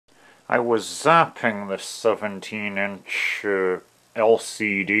I was zapping this 17-inch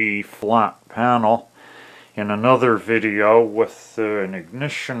LCD flat panel in another video with an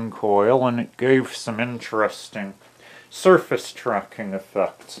ignition coil, and it gave some interesting surface tracking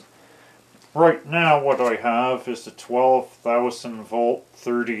effects. Right now what I have is a 12,000 volt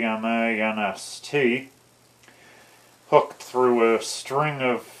 30 mA NST hooked through a string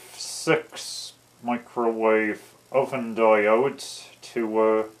of 6 microwave oven diodes to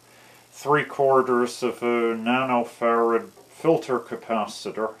a 3/4 of a nanofarad filter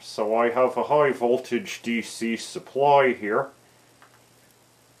capacitor. So I have a high voltage DC supply here,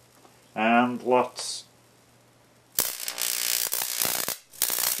 and let's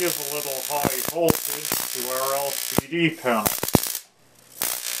give a little high voltage to our LCD panel.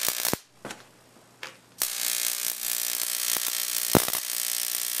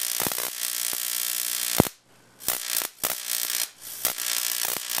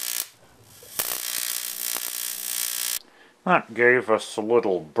 That gave us a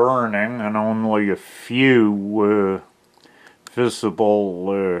little burning and only a few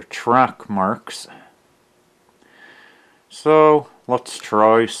visible track marks. So let's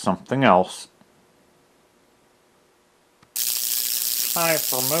try something else.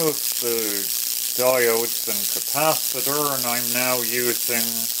 I've removed the diodes and capacitor, and I'm now using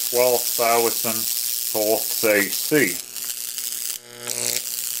 12,000 volts AC.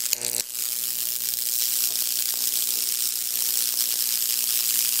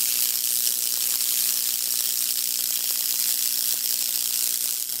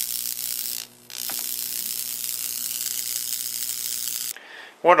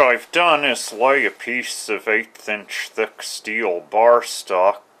 What I've done is lay a piece of 1/8 inch thick steel bar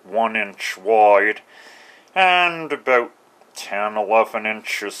stock, 1 inch wide, and about 10-11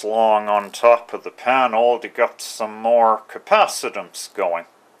 inches long on top of the panel to get some more capacitance going.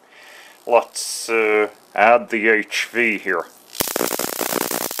 Let's add the HV here.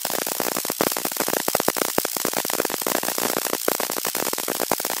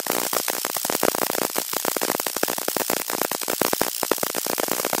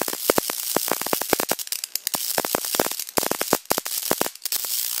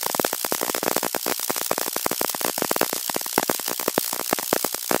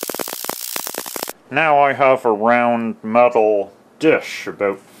 Now I have a round metal dish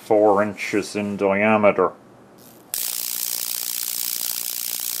about 4 inches in diameter.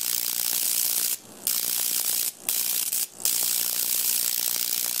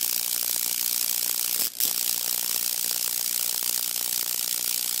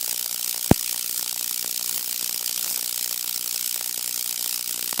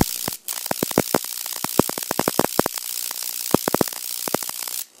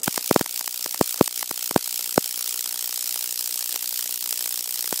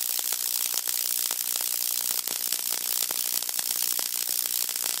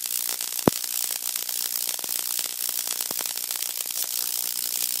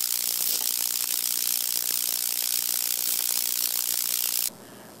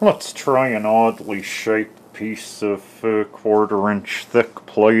 Let's try an oddly shaped piece of 1/4 inch thick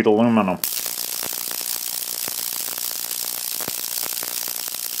plate aluminum.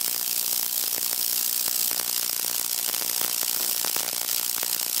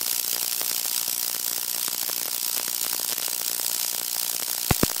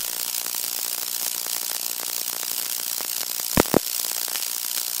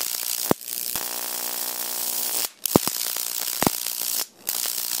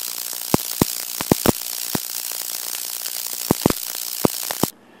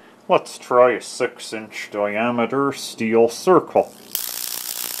 Let's try a 6-inch diameter steel circle.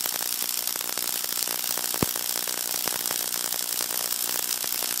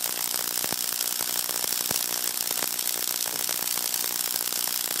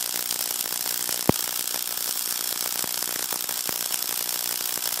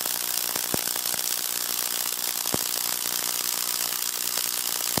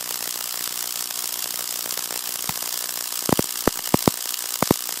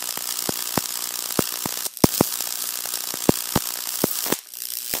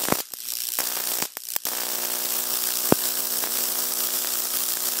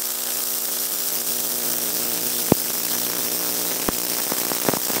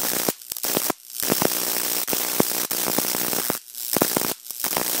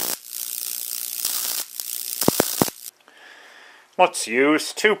 Let's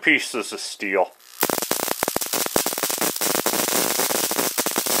use 2 pieces of steel.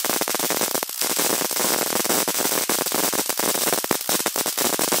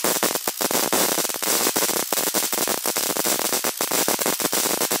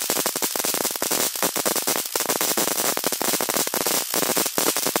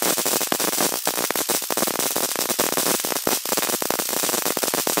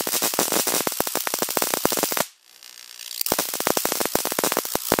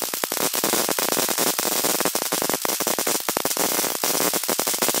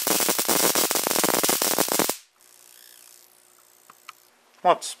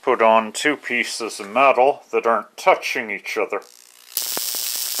 Let's put on two pieces of metal that aren't touching each other.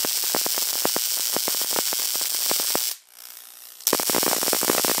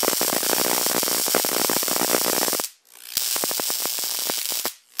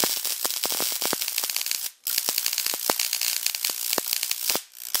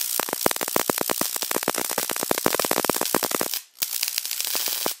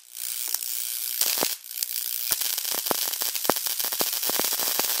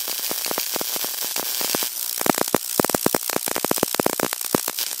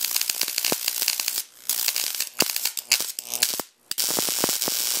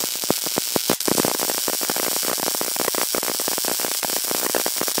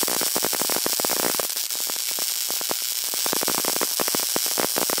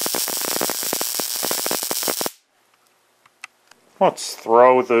 Let's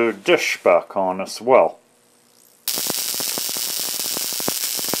throw the dish back on as well.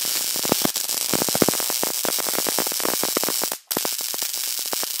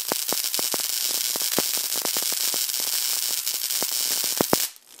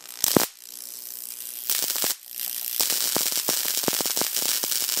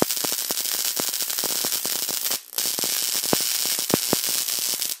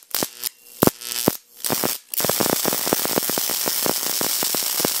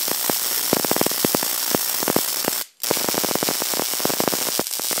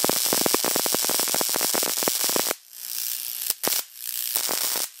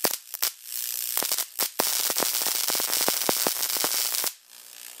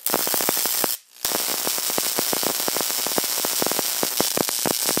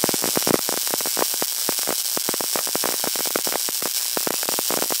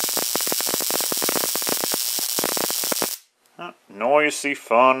 Noisy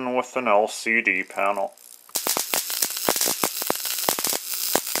fun with an LCD panel.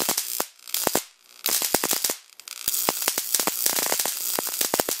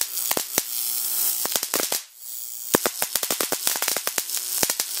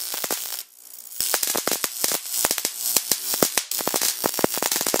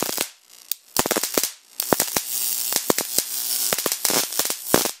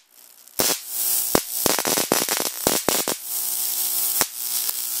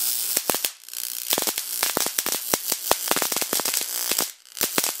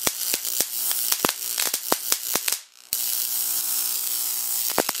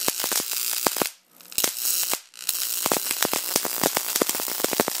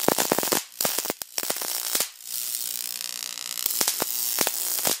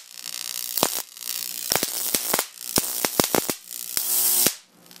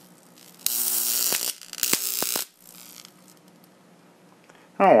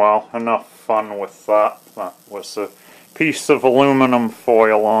 Oh well, enough fun with that. That was a piece of aluminum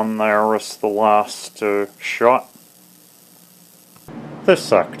foil on there as the last shot.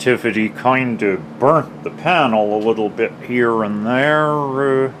 This activity kinda burnt the panel a little bit here and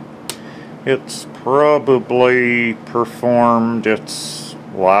there. It's probably performed its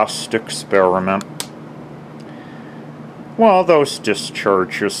last experiment. Well, those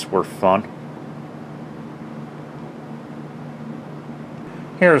discharges were fun.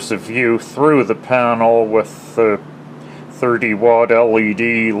 Here's a view through the panel with the 30-watt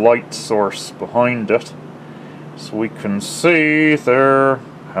LED light source behind it. So we can see there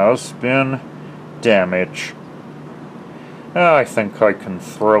has been damage. I think I can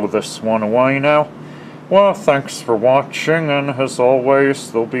throw this one away now. Well, thanks for watching, and as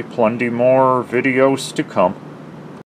always, there'll be plenty more videos to come.